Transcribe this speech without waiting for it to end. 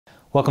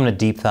Welcome to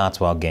Deep Thoughts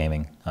While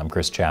Gaming. I'm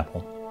Chris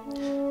Chappell.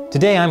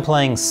 Today I'm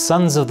playing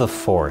Sons of the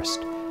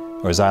Forest,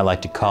 or as I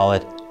like to call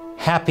it,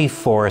 Happy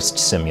Forest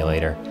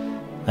Simulator,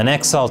 an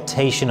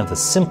exaltation of the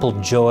simple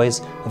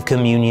joys of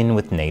communion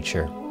with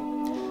nature.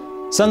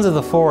 Sons of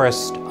the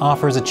Forest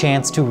offers a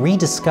chance to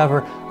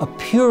rediscover a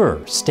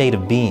purer state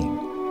of being,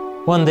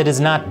 one that is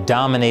not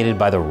dominated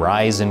by the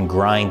rise and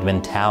grind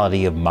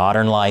mentality of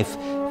modern life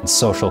and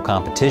social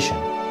competition.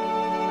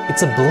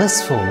 It's a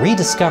blissful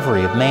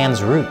rediscovery of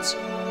man's roots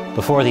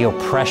before the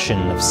oppression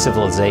of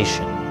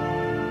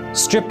civilization.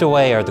 Stripped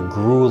away are the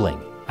grueling,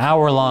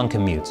 hour-long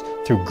commutes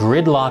through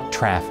gridlock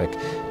traffic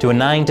to a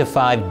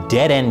 9-to-5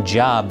 dead-end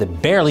job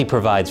that barely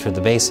provides for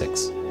the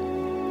basics.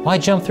 Why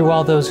jump through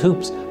all those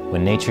hoops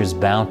when nature's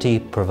bounty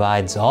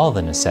provides all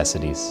the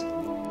necessities?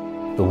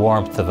 The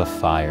warmth of a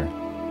fire,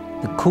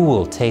 the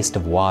cool taste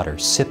of water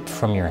sipped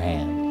from your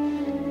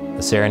hand,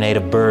 the serenade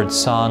of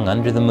birds' song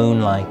under the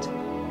moonlight.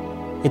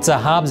 It's a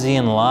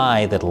Hobbesian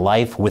lie that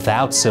life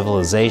without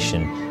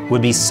civilization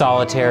would be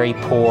solitary,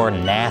 poor,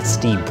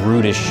 nasty,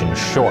 brutish, and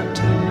short.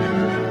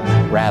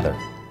 Rather,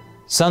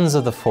 Sons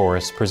of the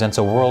Forest presents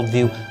a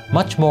worldview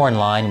much more in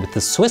line with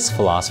the Swiss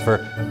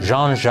philosopher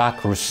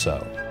Jean-Jacques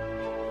Rousseau.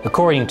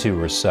 According to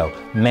Rousseau,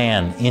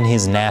 man in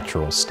his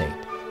natural state,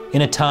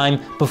 in a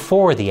time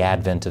before the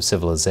advent of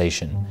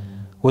civilization,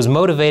 was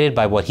motivated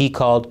by what he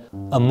called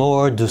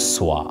amour de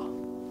soi,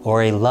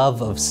 or a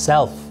love of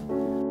self.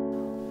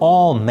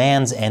 All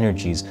man's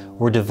energies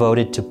were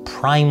devoted to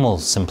primal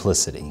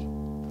simplicity: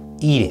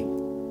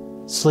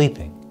 eating,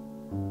 sleeping,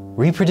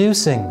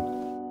 reproducing.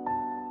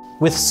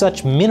 With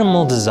such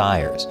minimal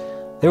desires,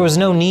 there was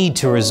no need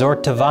to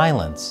resort to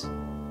violence.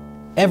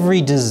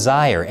 Every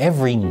desire,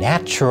 every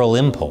natural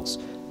impulse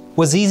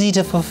was easy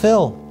to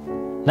fulfill.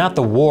 Not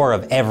the war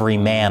of every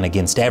man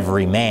against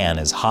every man,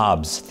 as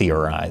Hobbes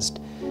theorized.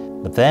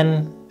 But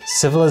then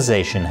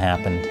civilization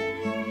happened.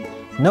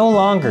 No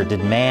longer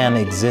did man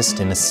exist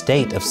in a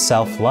state of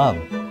self-love.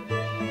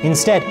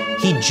 Instead,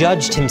 he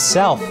judged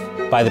himself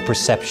by the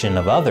perception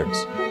of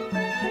others,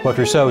 what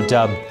Rousseau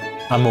dubbed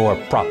amour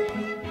propre.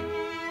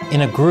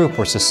 In a group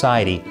or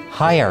society,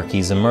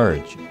 hierarchies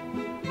emerge.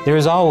 There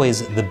is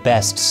always the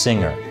best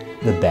singer,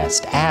 the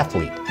best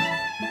athlete,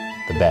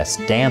 the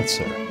best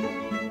dancer.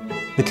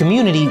 The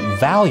community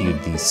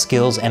valued these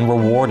skills and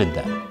rewarded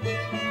them.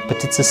 But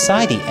did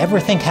society ever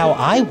think how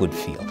I would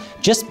feel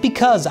just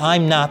because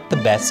I'm not the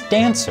best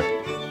dancer?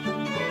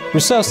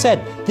 Rousseau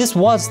said this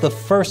was the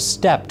first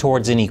step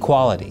towards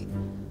inequality.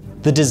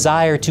 The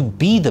desire to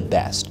be the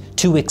best,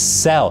 to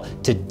excel,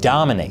 to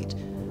dominate,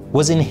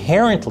 was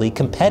inherently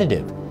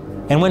competitive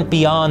and went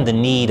beyond the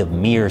need of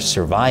mere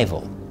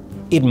survival.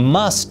 It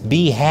must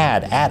be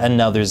had at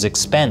another's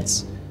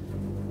expense.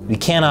 We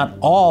cannot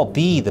all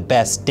be the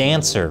best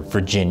dancer,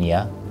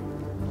 Virginia.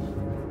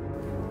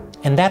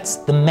 And that's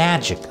the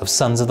magic of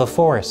Sons of the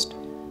Forest.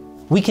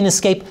 We can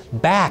escape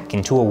back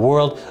into a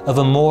world of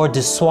amour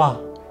de soi,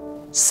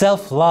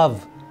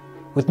 self-love,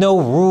 with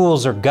no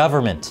rules or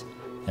government,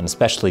 and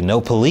especially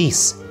no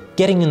police,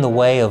 getting in the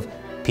way of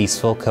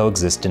peaceful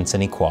coexistence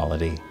and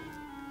equality.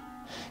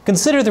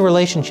 Consider the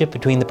relationship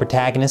between the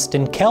protagonist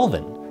and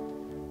Kelvin.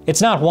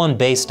 It's not one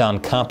based on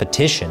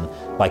competition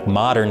like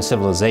modern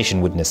civilization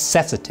would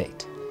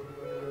necessitate.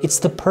 It's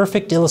the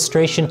perfect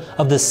illustration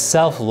of the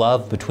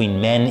self-love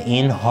between men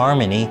in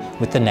harmony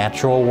with the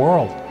natural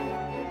world.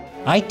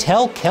 I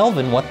tell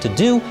Kelvin what to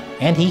do,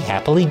 and he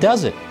happily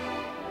does it.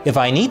 If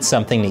I need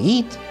something to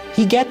eat,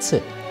 he gets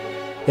it.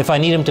 If I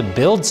need him to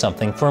build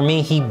something for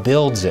me, he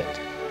builds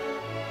it.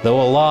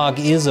 Though a log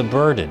is a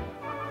burden,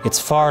 it's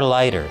far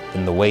lighter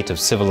than the weight of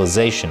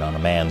civilization on a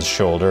man's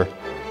shoulder.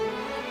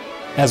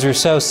 As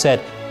Rousseau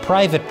said,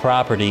 private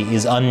property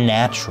is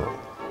unnatural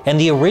and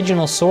the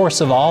original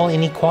source of all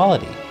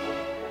inequality.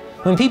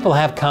 When people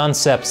have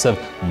concepts of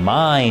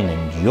mine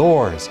and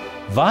yours,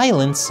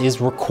 violence is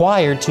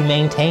required to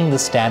maintain the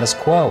status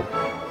quo.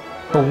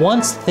 But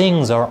once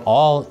things are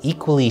all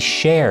equally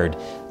shared,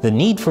 the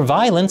need for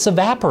violence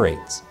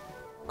evaporates.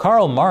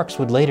 Karl Marx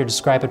would later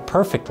describe it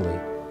perfectly: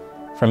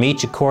 from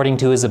each according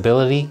to his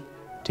ability,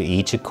 to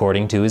each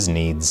according to his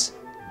needs.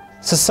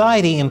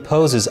 Society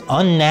imposes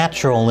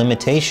unnatural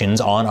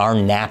limitations on our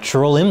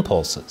natural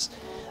impulses.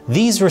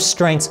 These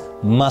restraints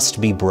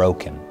must be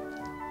broken,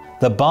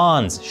 the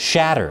bonds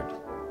shattered.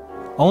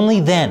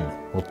 Only then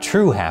will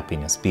true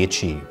happiness be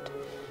achieved.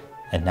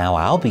 And now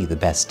I'll be the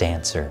best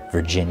dancer,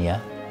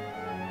 Virginia.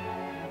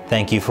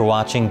 Thank you for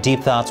watching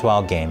Deep Thoughts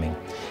While Gaming.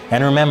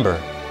 And remember,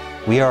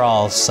 we are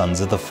all sons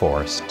of the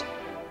forest.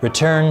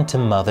 Return to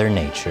Mother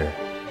Nature.